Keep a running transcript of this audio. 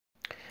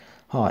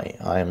Hi,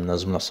 I am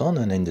Nazm Hassan,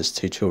 and in this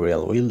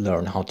tutorial we'll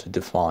learn how to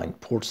define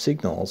port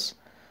signals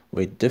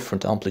with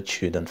different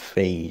amplitude and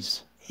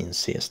phase in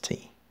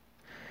CST.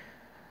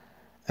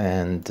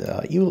 And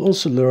you will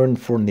also learn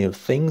 4 new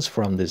things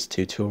from this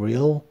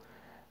tutorial.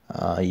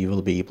 You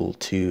will be able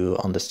to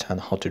understand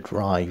how to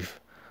drive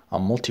a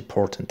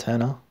multi-port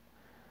antenna,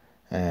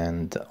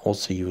 and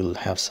also you will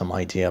have some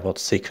idea about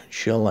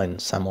sequential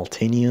and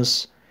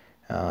simultaneous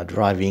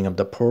driving of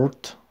the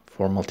port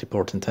for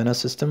multi-port antenna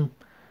system.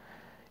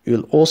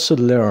 You'll also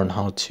learn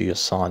how to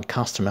assign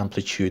custom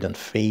amplitude and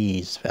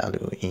phase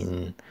value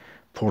in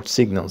port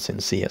signals in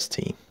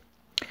CST.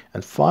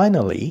 And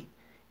finally,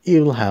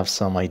 you'll have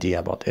some idea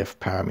about F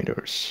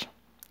parameters.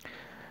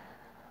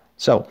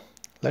 So,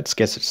 let's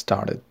get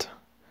started.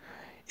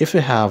 If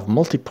you have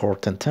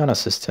multi-port antenna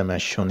system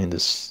as shown in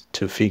these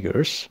 2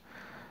 figures,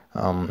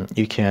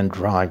 you can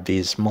drive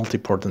these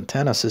multi-port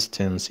antenna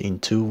systems in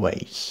 2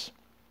 ways.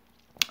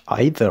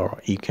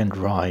 Either you can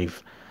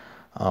drive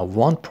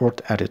one port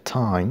at a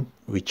time,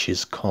 which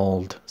is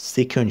called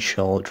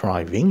sequential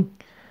driving,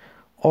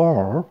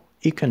 or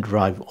you can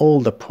drive all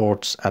the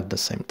ports at the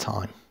same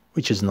time,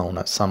 which is known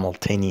as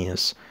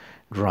simultaneous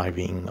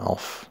driving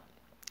of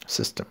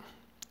system.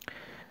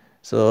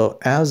 So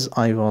as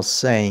I was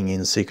saying,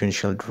 in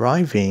sequential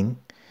driving,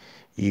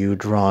 you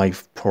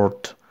drive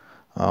port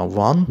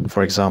 1,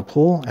 for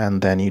example,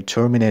 and then you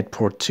terminate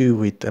port 2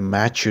 with a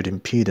matched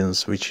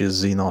impedance, which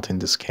is Z0 in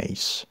this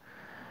case.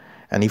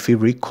 And if you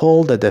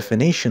recall the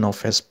definition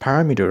of S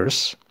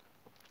parameters,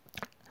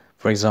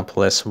 for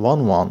example,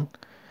 S11,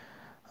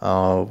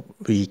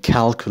 we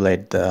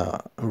calculate the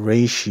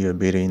ratio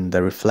between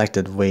the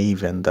reflected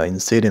wave and the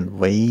incident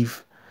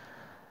wave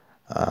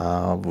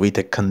with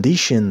a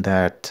condition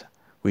that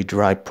we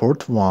drive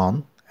port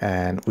 1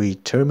 and we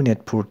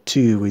terminate port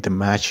 2 with a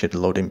matched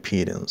load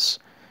impedance.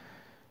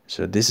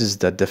 So this is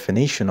the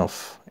definition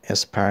of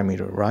S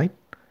parameter, right?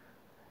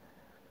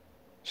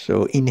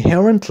 So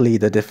inherently,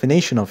 the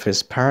definition of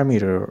S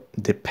parameter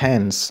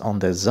depends on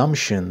the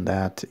assumption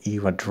that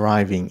you are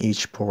driving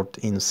each port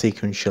in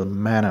sequential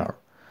manner.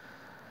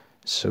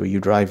 So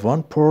you drive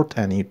one port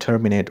and you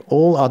terminate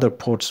all other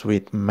ports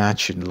with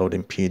matched load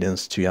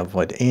impedance to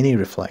avoid any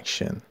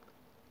reflection.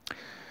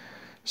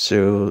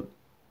 So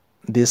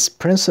this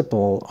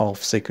principle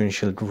of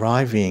sequential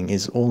driving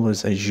is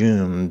always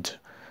assumed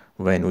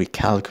when we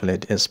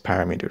calculate S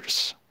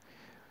parameters.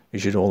 You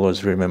should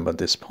always remember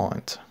this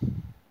point.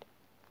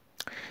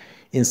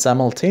 In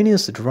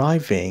simultaneous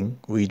driving,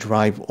 we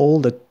drive all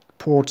the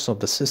ports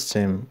of the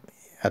system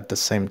at the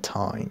same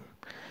time.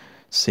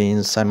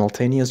 Since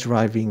simultaneous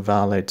driving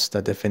violates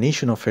the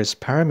definition of S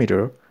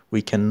parameter,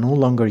 we can no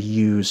longer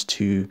use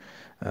this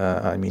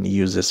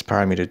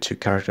parameter to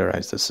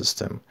characterize the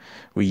system.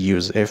 We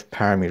use F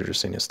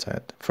parameters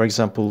instead. For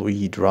example,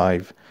 we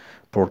drive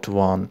port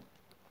 1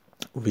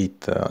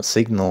 with a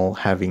signal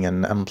having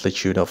an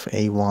amplitude of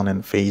A1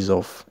 and phase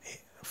of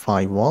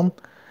phi 1.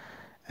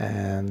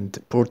 And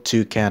port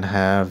 2 can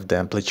have the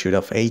amplitude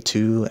of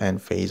A2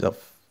 and phase of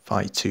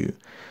phi 2.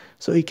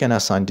 So you can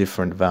assign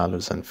different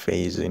values and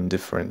phase in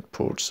different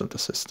ports of the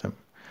system.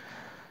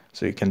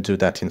 So you can do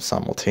that in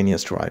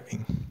simultaneous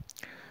driving.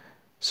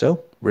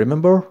 So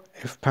remember,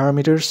 F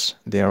parameters,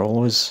 they are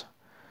always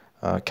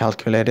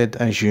calculated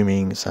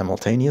assuming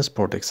simultaneous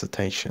port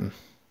excitation.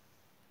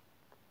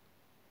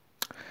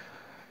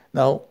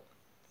 Now,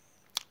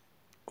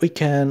 we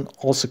can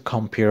also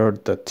compare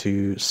the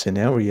 2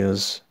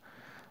 scenarios,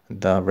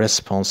 the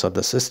response of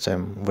the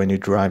system when you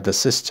drive the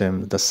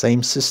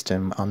same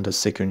system under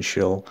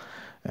sequential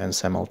and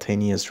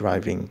simultaneous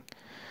driving.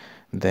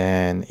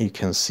 Then you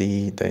can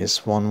see the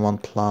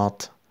S11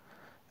 plot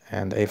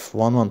and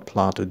F11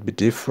 plot would be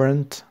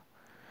different.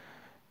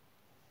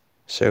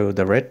 So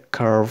the red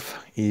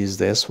curve is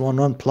the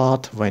S11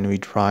 plot when we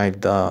drive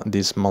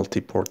this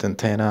multi-port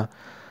antenna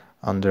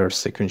under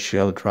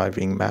sequential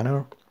driving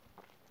manner,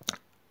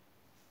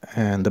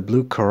 and the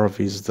blue curve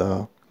is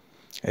the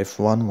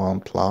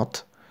F11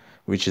 plot,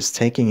 which is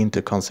taking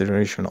into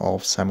consideration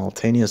of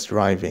simultaneous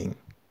driving.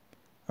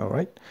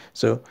 Alright,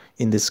 so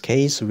in this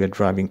case we are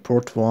driving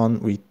port 1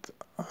 with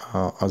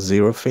a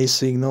 0 phase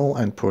signal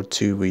and port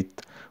 2 with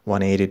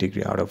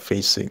 180-degree out of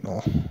phase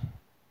signal.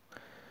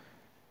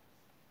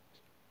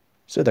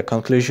 So the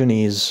conclusion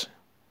is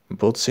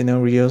both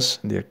scenarios,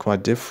 they're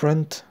quite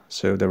different,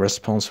 so the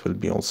response will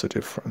be also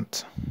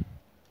different.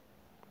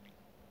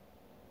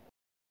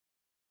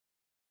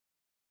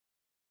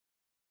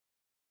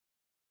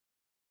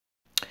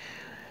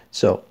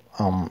 So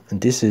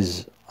this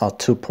is a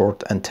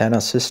 2-port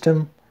antenna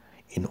system.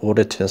 In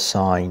order to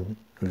assign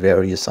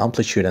various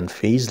amplitude and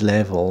phase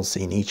levels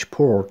in each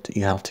port,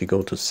 you have to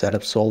go to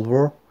Setup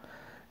Solver,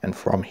 and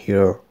from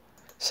here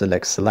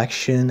select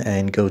Selection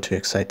and go to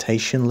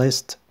Excitation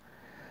List,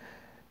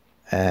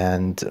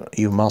 and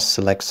you must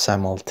select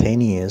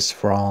Simultaneous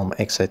from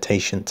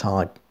Excitation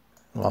Type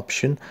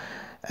option.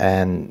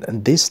 And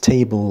this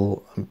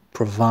table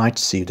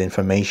provides you the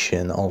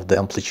information of the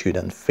amplitude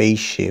and phase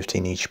shift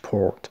in each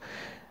port.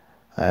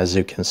 As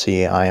you can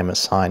see, I am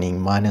assigning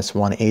minus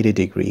 180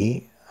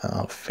 degree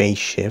phase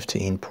shift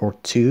in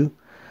port 2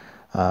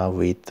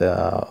 with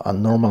a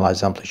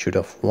normalized amplitude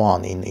of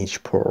 1 in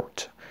each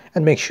port,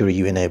 and make sure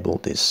you enable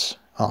this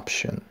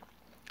option.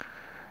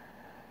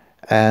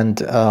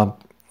 And a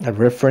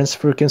reference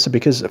frequency,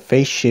 because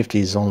phase shift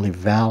is only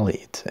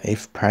valid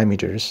if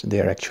parameters,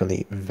 they are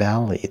actually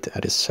valid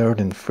at a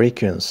certain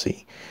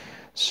frequency.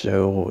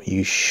 So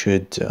you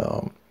should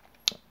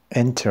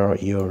enter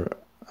your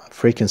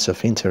frequency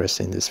of interest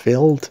in this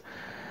field,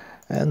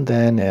 and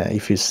then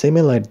if you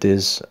simulate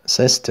this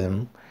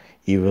system,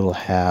 you will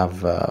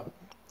have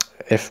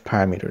F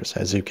parameters.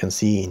 As you can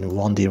see in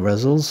 1D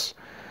results,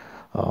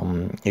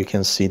 you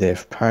can see the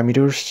F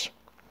parameters,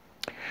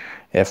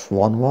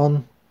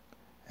 F11,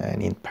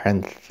 and in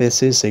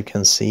parentheses you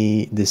can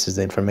see this is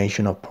the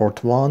information of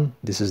port 1,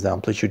 this is the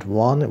amplitude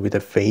 1 with a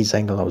phase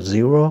angle of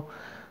 0,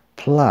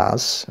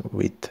 plus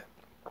with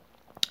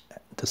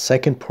the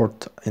second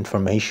port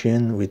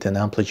information with an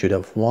amplitude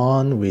of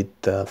 1 with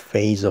a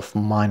phase of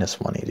minus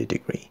 180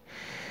 degree.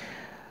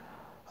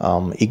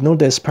 Ignore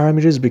the S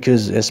parameters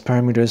because S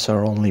parameters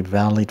are only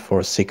valid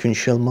for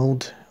sequential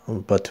mode,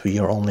 but we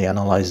are only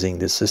analyzing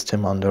the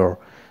system under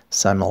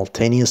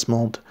simultaneous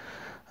mode.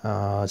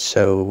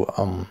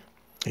 So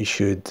you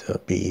should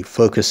be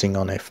focusing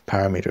on F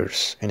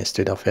parameters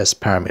instead of S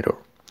parameter.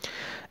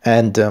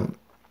 And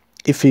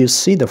if you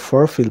see the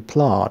far field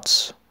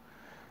plots,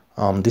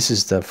 this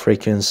is the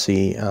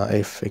frequency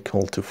F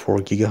equal to 4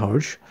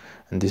 gigahertz,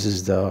 and this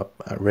is the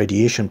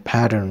radiation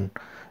pattern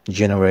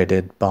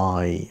generated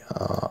by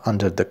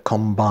under the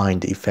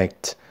combined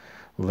effect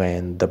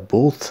when the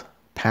both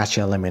patch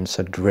elements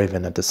are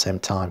driven at the same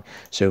time.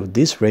 So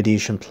this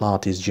radiation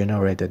plot is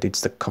generated,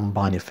 it's the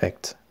combined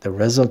effect, the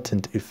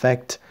resultant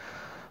effect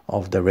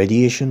of the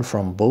radiation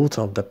from both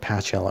of the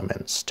patch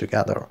elements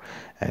together,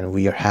 and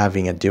we are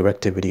having a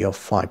directivity of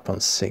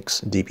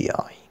 5.6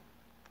 dBi.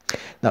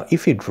 Now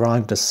if you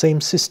drive the same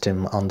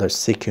system under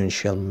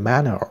sequential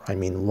manner, I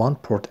mean one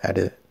port at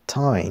a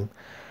time,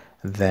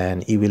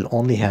 then you will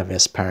only have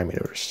S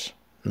parameters,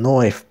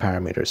 no F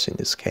parameters in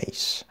this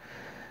case.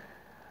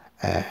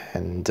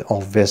 And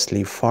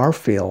obviously far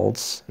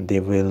fields, they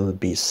will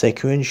be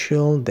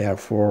sequential,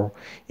 therefore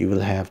you will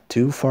have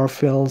two far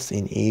fields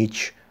in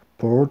each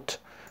port.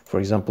 For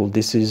example,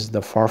 this is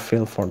the far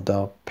field for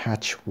the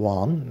patch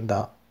 1,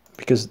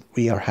 because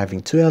we are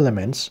having two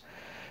elements,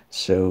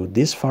 so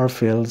these far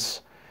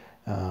fields,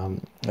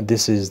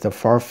 this is the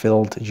far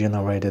field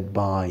generated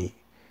by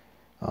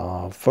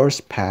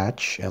first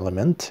patch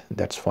element,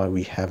 that's why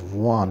we have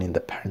 1 in the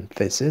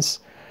parenthesis,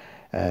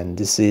 and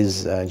this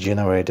is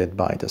generated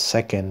by the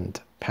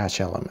second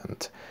patch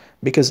element,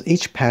 because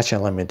each patch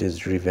element is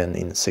driven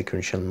in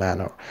sequential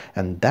manner.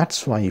 And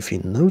that's why if you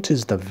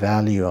notice the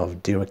value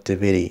of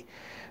directivity,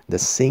 the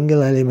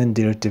single element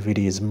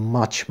directivity is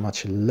much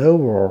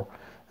lower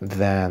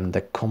than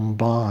the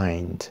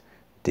combined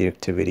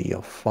directivity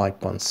of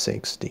 5.6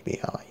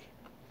 dBi.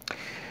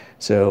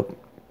 So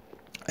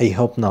I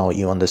hope now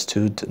you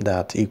understood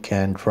that you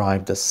can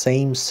drive the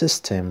same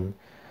system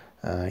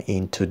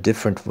into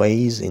different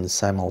ways, in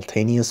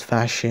simultaneous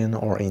fashion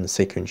or in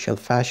sequential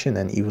fashion,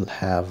 and you will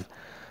have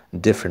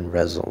different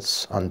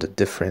results under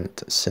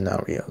different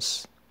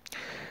scenarios.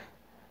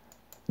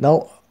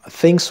 Now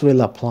things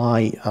will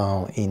apply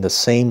in the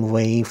same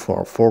way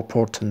for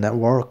 4-port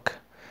network.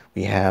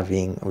 We are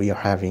having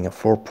a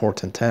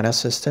 4-port antenna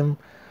system,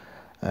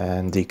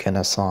 and you can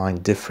assign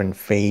different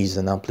phase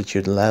and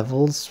amplitude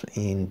levels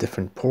in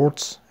different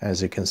ports.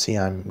 As you can see,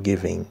 I'm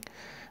giving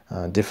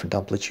different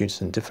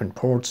amplitudes in different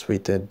ports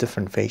with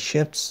different phase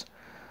shifts,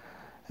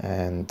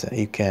 and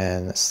you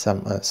can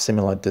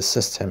simulate the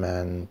system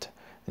and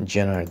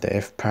generate the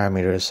F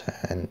parameters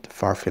and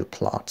far field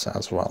plots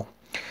as well.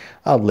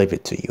 I'll leave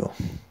it to you.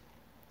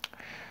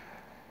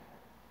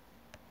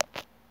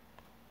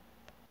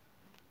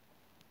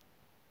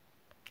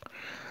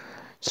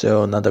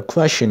 So another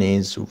question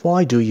is,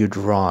 why do you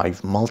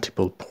drive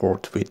multiple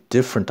ports with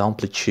different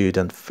amplitude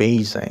and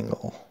phase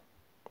angle?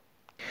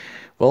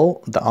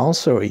 Well, the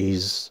answer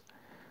is,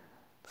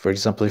 for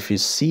example, if you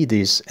see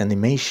this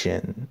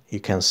animation, you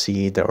can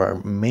see there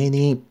are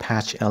many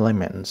patch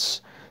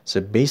elements.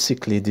 So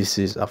basically this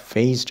is a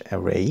phased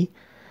array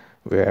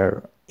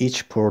where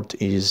each port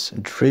is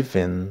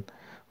driven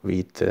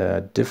with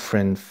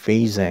different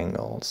phase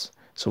angles.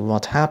 So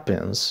what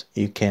happens,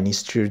 you can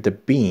steer the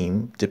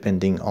beam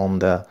depending on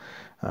the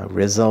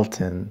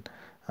resultant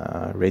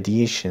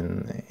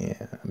radiation,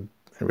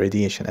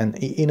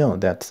 and you know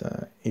that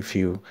if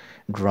you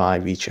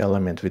drive each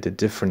element with a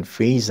different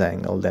phase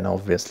angle, then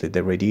obviously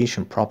the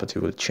radiation property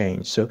will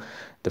change. So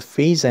the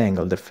phase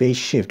angle, the phase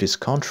shift is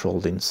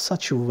controlled in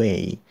such a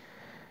way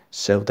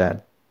so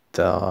that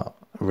the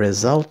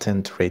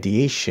resultant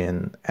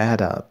radiation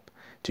add up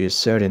to a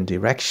certain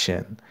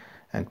direction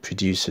and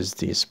produces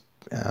this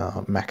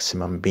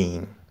maximum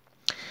beam.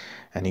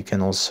 And you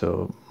can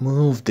also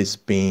move this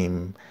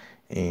beam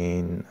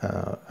in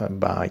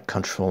by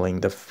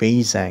controlling the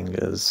phase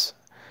angles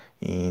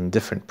in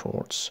different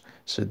ports.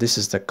 So this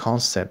is the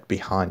concept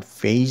behind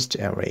phased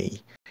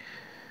array.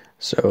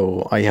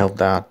 So I hope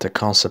that the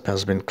concept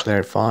has been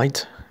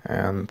clarified,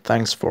 and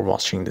thanks for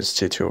watching this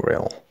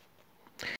tutorial.